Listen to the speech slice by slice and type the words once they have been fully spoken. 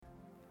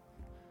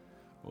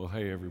Well,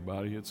 hey,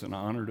 everybody. It's an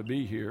honor to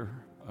be here.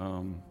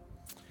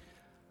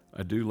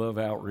 I do love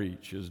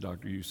outreach, as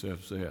Dr.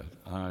 Youssef said.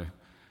 I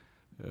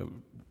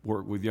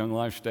worked with Young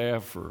Life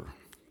staff for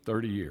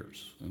 30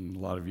 years, and a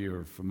lot of you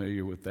are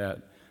familiar with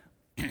that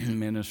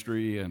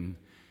ministry, and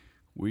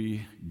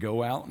we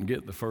go out and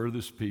get the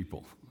furthest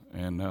people,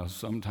 and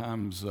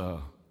sometimes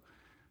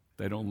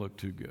they don't look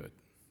too good.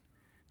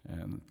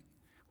 And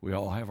we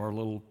all have our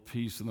little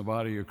piece in the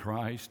body of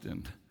Christ,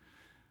 and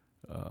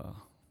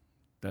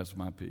that's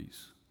my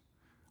piece,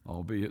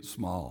 albeit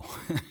small.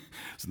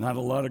 It's not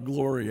a lot of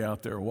glory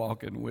out there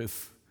walking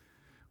with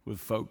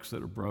folks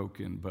that are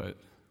broken, but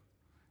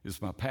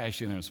it's my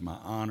passion and it's my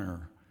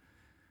honor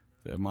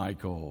that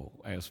Michael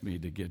asked me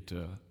to get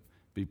to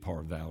be part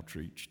of the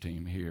outreach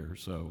team here.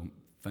 So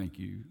thank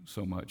you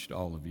so much to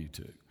all of you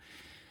too.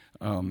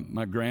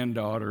 My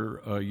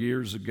granddaughter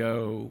years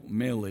ago,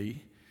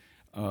 Millie,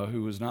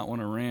 who was not one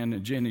of Rand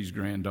and Jenny's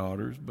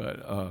granddaughters, but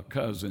a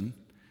cousin,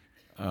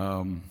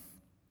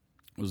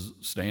 was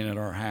staying at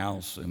our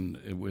house and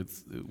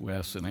with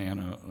Wes and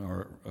Anna,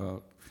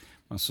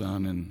 my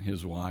son and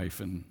his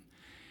wife, and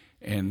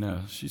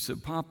she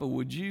said, "Papa,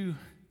 would you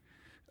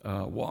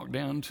walk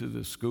down to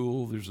the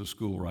school? There's a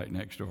school right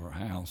next to our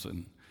house,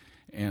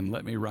 and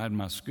let me ride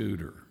my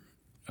scooter,"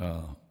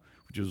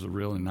 which is a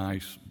really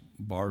nice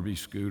Barbie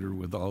scooter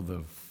with all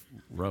the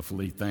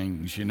ruffly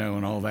things,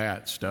 and all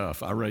that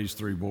stuff. I raised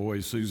 3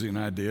 boys, Susie and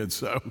I did,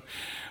 so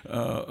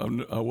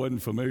I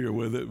wasn't familiar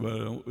with it,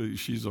 but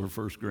she's our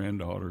first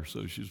granddaughter,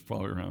 so she's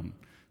probably around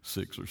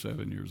 6 or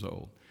 7 years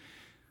old.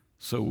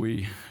 So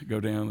we go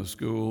down to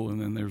school,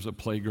 and then there's a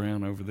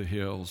playground over the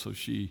hill, so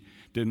she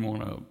didn't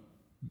want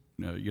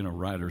to,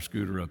 ride her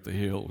scooter up the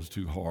hill. It was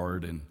too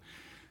hard, and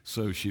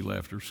so she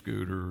left her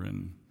scooter,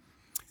 and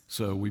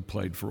so we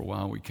played for a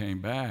while. We came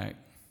back,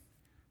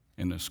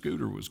 and the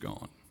scooter was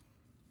gone.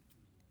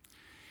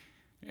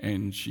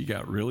 And she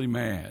got really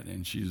mad,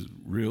 and she's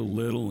real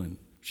little, and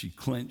she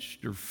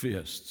clenched her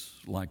fists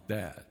like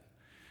that.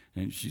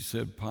 And she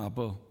said,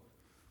 "Papa,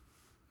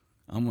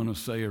 I'm going to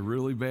say a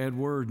really bad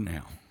word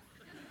now.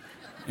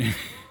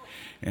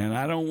 And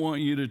I don't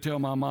want you to tell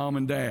my mom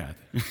and dad."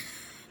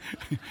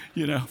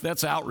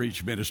 That's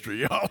outreach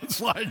ministry, y'all. It's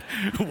like,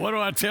 what do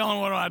I tell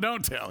and what do I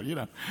don't tell,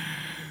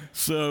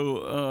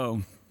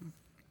 So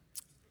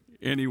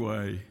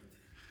anyway,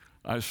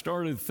 I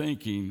started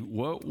thinking,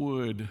 what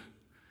would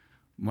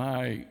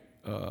my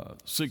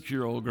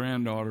 6-year-old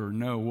granddaughter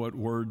know what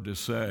word to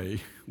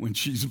say when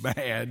she's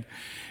mad,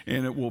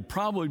 and it will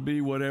probably be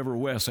whatever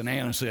Wes and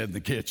Anna said in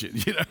the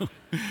kitchen,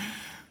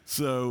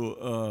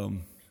 So,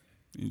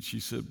 and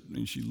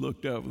she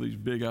looked up with these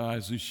big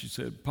eyes, and she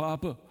said,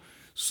 "Papa,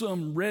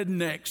 some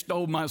redneck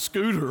stole my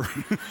scooter."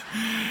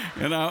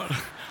 And I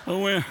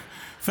went,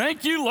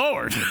 "Thank you,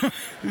 Lord."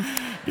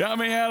 Got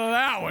me out of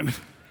that one.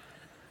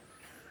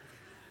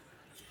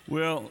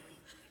 Well,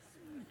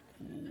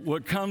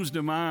 what comes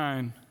to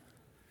mind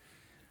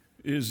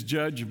is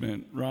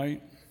judgment,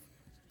 right?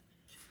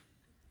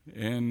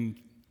 And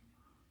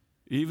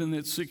even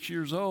at 6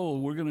 years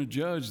old, we're going to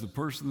judge the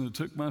person that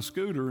took my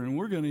scooter, and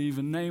we're going to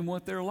even name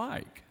what they're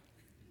like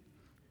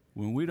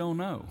when we don't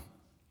know.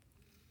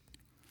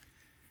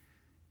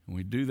 And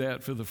we do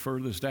that for the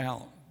furthest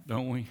out,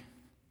 don't we?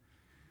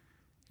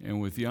 And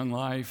with Young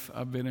Life,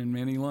 I've been in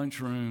many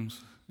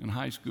lunchrooms in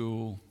high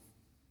school,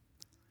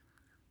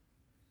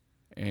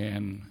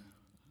 and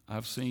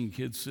I've seen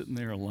kids sitting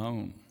there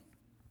alone,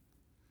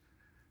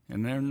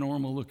 and they're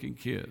normal-looking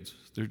kids.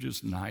 They're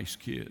just nice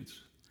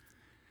kids.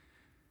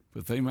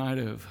 But they might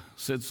have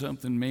said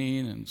something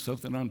mean and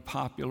something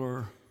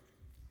unpopular,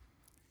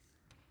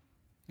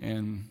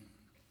 and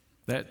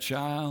that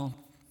child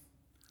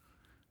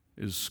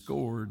is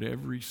scored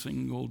every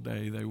single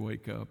day they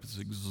wake up. It's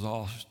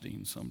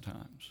exhausting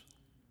sometimes.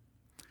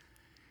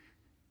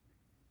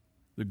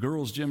 The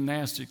girls'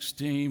 gymnastics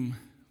team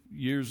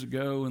years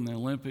ago in the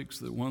Olympics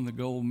that won the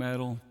gold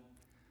medal,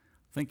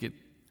 I think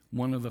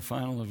one of the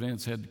final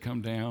events had to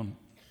come down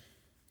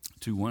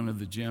to one of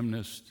the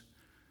gymnasts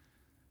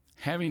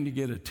having to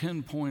get a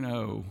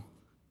 10.0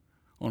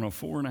 on a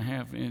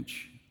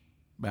 4.5-inch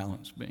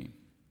balance beam.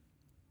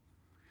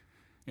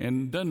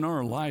 And doesn't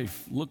our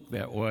life look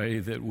that way,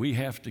 that we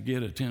have to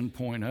get a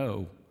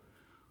 10.0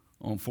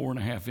 on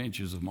 4.5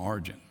 inches of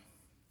margin?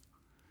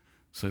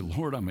 Say,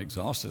 "Lord, I'm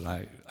exhausted.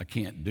 I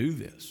can't do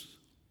this.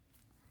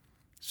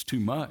 It's too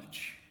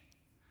much."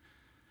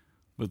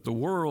 But the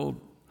world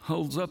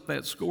holds up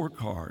that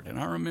scorecard. And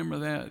I remember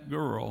that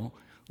girl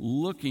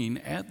looking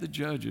at the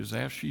judges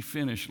after she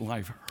finished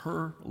life.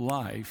 Her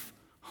life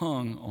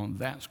hung on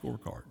that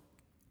scorecard.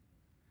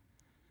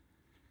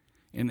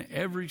 And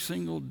every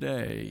single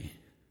day,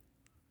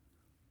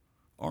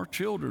 our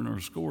children are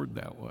scored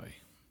that way.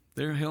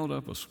 They're held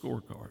up a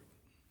scorecard.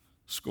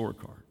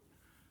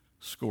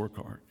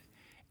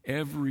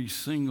 Every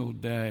single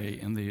day,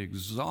 and the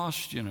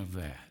exhaustion of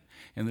that.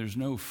 And there's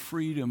no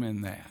freedom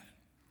in that.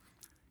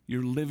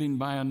 You're living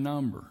by a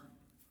number.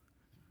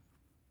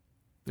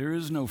 There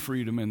is no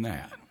freedom in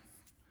that.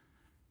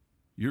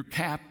 You're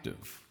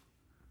captive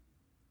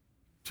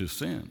to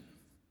sin.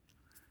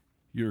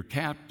 You're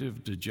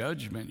captive to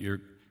judgment.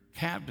 You're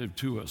captive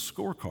to a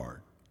scorecard.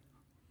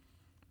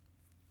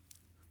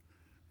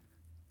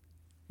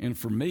 And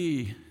for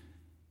me,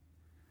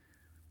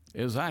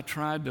 as I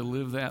tried to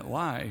live that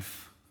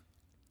life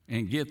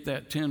and get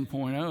that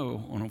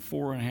 10.0 on a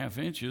 4.5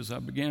 inches, I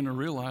began to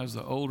realize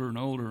the older and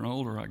older and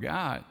older I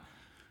got,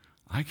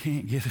 I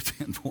can't get a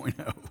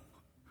 10.0.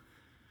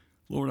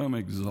 Lord, I'm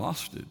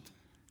exhausted.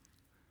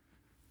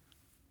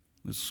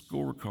 The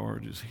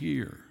scorecard is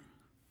here.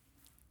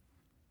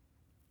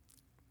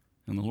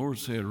 And the Lord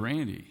said,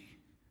 Randy,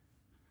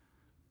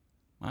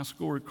 my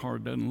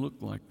scorecard doesn't look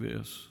like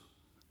this.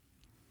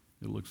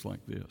 It looks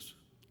like this.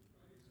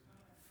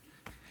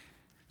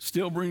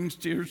 Still brings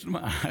tears to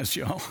my eyes,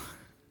 y'all.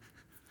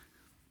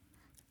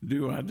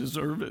 Do I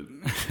deserve it?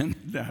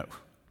 No.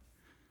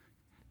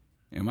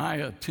 Am I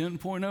a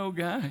 10.0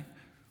 guy?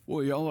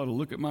 Boy, y'all ought to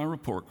look at my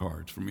report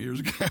cards from years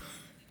ago.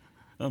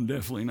 I'm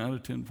definitely not a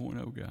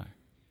 10.0 guy.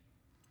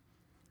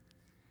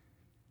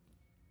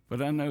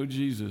 But I know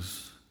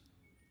Jesus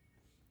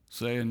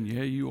saying,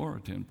 yeah, you are a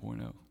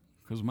 10.0,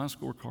 because my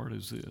scorecard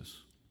is this.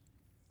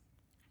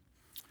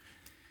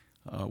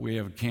 We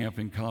have a camp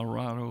in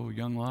Colorado,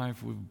 Young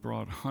Life. We've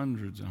brought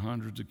hundreds and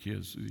hundreds of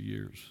kids through the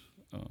years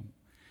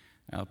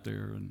out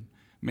there. And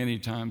many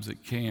times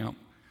at camp,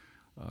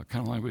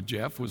 kind of like what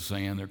Jeff was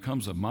saying, there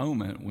comes a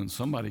moment when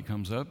somebody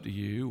comes up to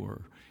you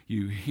or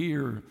you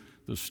hear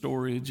the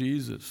story of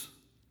Jesus.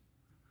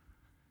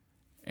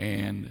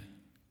 And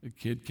a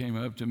kid came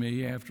up to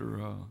me after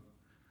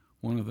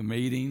one of the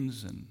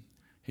meetings, and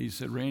he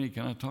said, Randy,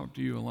 can I talk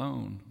to you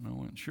alone? And I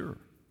went, sure.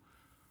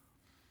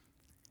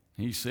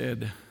 He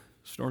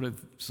started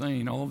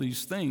saying all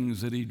these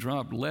things that he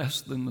dropped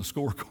less than the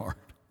scorecard.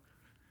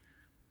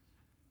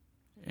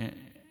 And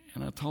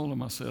I told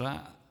him, I said,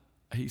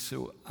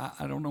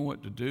 I don't know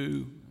what to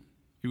do.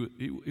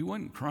 He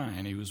wasn't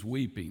crying, he was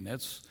weeping.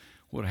 That's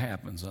what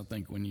happens, I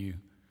think, when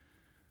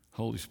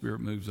Holy Spirit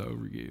moves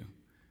over you.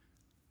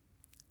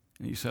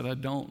 And he said, I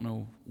don't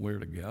know where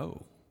to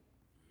go.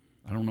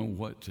 I don't know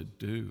what to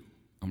do.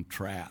 I'm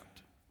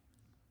trapped.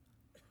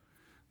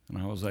 And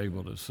I was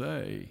able to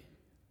say,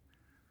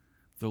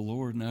 the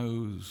Lord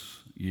knows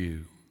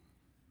you.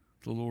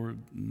 The Lord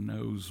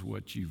knows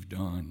what you've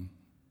done.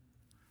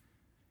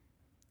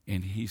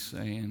 And he's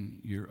saying,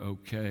 you're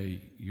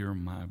okay. You're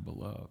my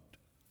beloved.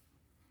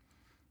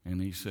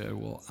 And he said,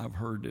 well, I've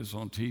heard this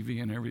on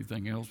TV and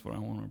everything else, but I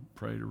want to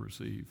pray to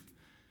receive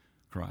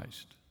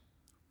Christ.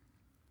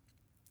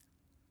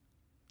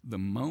 The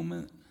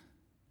moment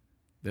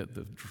that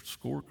the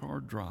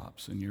scorecard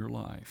drops in your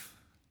life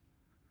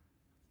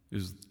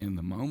is in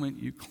the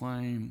moment you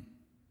claim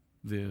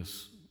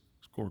this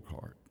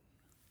scorecard.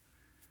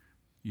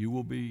 You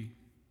will be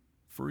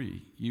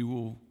free. You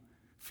will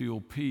feel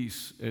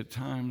peace at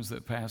times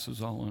that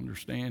passes all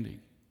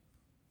understanding.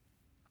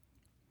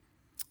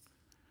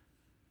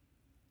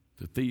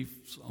 The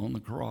thieves on the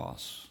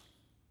cross,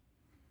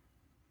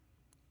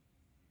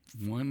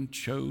 one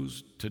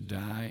chose to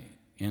die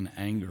in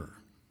anger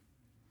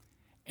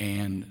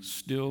and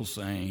still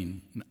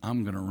saying,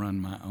 I'm going to run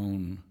my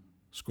own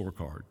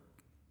scorecard.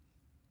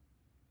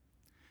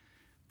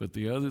 But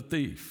the other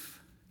thief,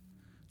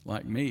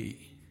 like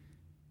me,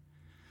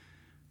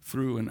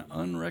 through an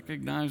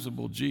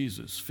unrecognizable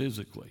Jesus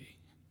physically,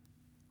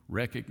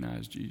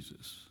 recognized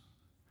Jesus.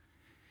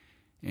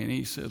 And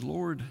he said,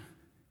 Lord,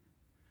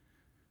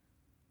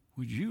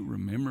 would you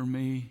remember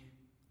me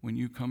when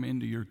you come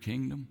into your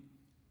kingdom?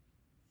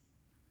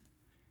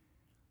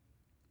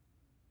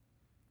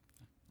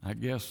 I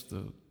guess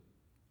the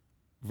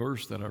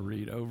verse that I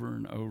read over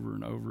and over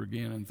and over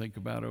again and think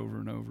about over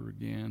and over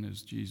again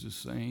is Jesus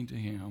saying to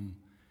him,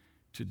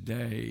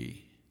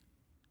 today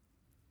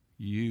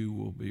you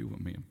will be with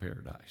me in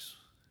paradise.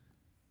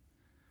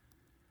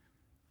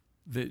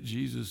 That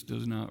Jesus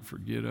does not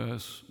forget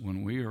us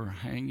when we are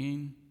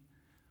hanging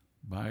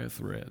by a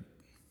thread.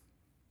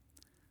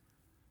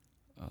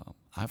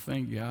 I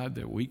thank God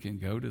that we can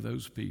go to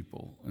those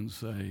people and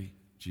say,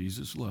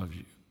 Jesus loves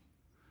you.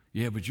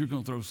 Yeah, but you're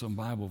going to throw some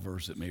Bible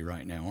verse at me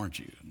right now, aren't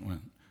you? Well,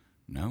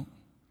 no,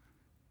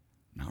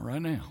 not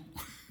right now.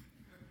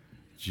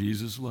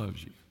 Jesus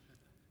loves you.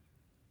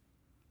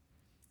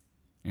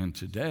 And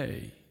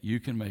today, you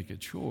can make a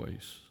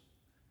choice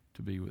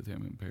to be with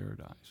him in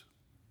paradise.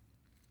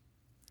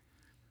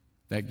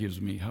 That gives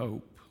me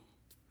hope.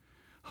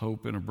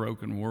 Hope in a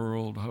broken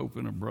world, hope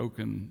in a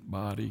broken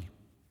body.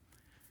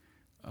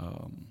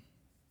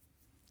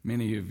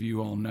 Many of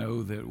you all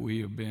know that we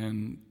have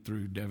been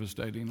through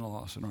devastating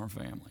loss in our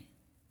family.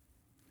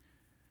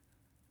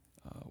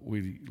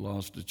 We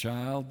lost a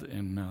child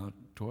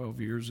 12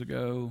 years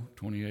ago,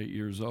 28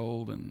 years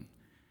old, and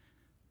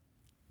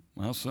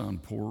my son,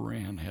 poor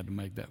Rand, had to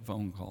make that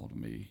phone call to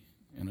me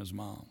and his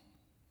mom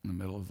in the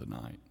middle of the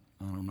night.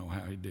 I don't know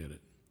how he did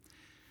it.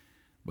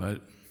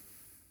 But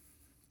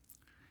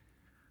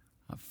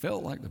I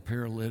felt like the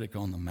paralytic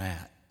on the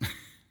mat.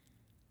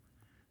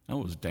 I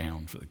was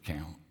down for the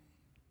count.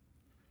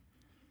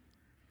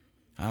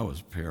 I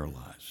was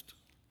paralyzed.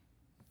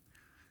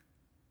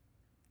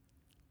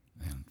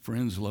 And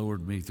Friends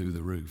lowered me through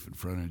the roof in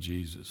front of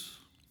Jesus.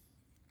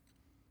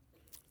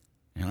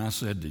 And I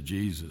said to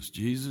Jesus,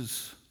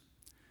 Jesus,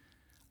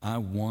 I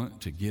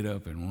want to get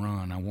up and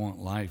run. I want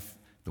life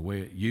the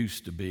way it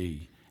used to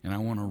be. And I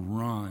want to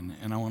run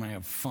and I want to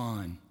have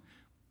fun.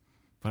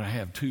 But I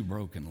have 2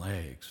 broken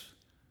legs.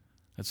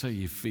 That's how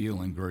you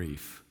feel in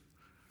grief.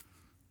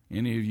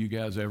 Any of you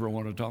guys ever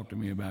want to talk to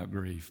me about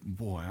grief?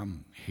 Boy,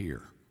 I'm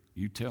here.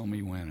 You tell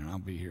me when and I'll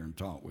be here and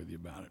talk with you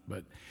about it.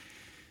 But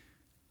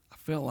I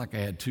felt like I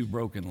had 2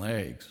 broken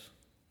legs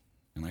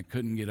and I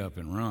couldn't get up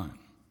and run.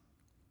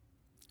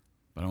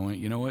 But I went,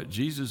 you know what?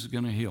 Jesus is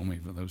going to heal me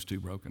for those 2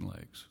 broken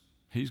legs.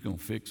 He's going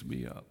to fix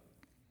me up.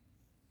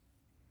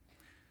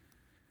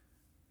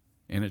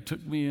 And it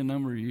took me a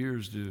number of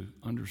years to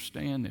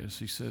understand this.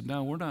 He said,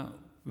 no, we're not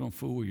going to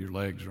fool with your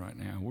legs right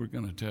now. We're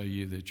going to tell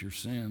you that your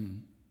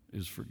sin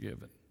is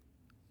forgiven.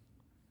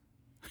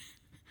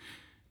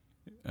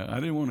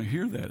 I didn't want to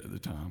hear that at the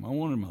time. I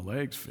wanted my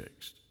legs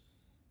fixed.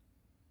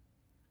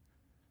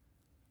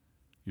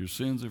 Your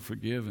sins are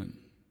forgiven.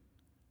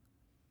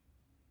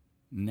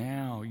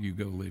 Now you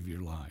go live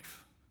your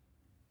life.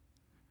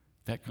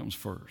 That comes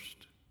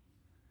first.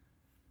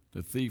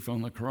 The thief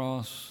on the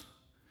cross,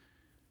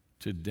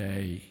 that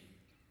day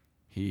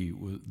he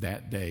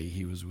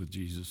was with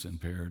Jesus in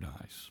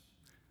paradise.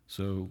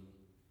 So,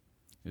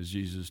 as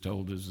Jesus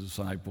told his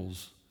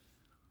disciples,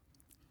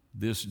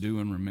 this do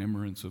in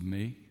remembrance of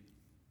me,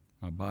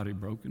 my body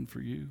broken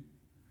for you,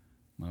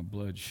 my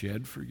blood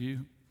shed for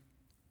you.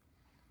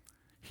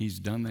 He's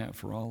done that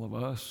for all of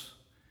us.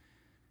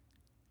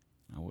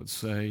 I would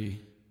say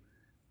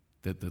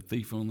that the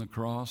thief on the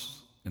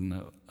cross, in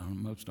the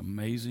most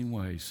amazing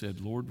way,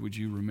 said, Lord, would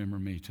you remember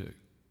me too?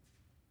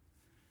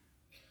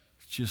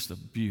 It's just a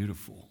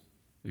beautiful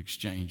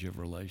exchange of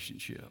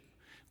relationship.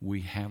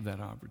 We have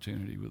that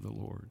opportunity with the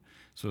Lord.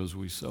 So as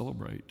we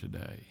celebrate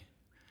today,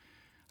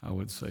 I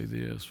would say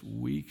this: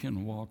 we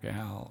can walk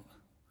out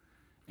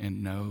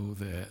and know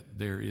that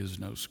there is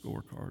no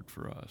scorecard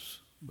for us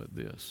but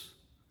this.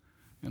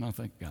 And I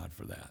thank God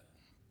for that.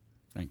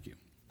 Thank you.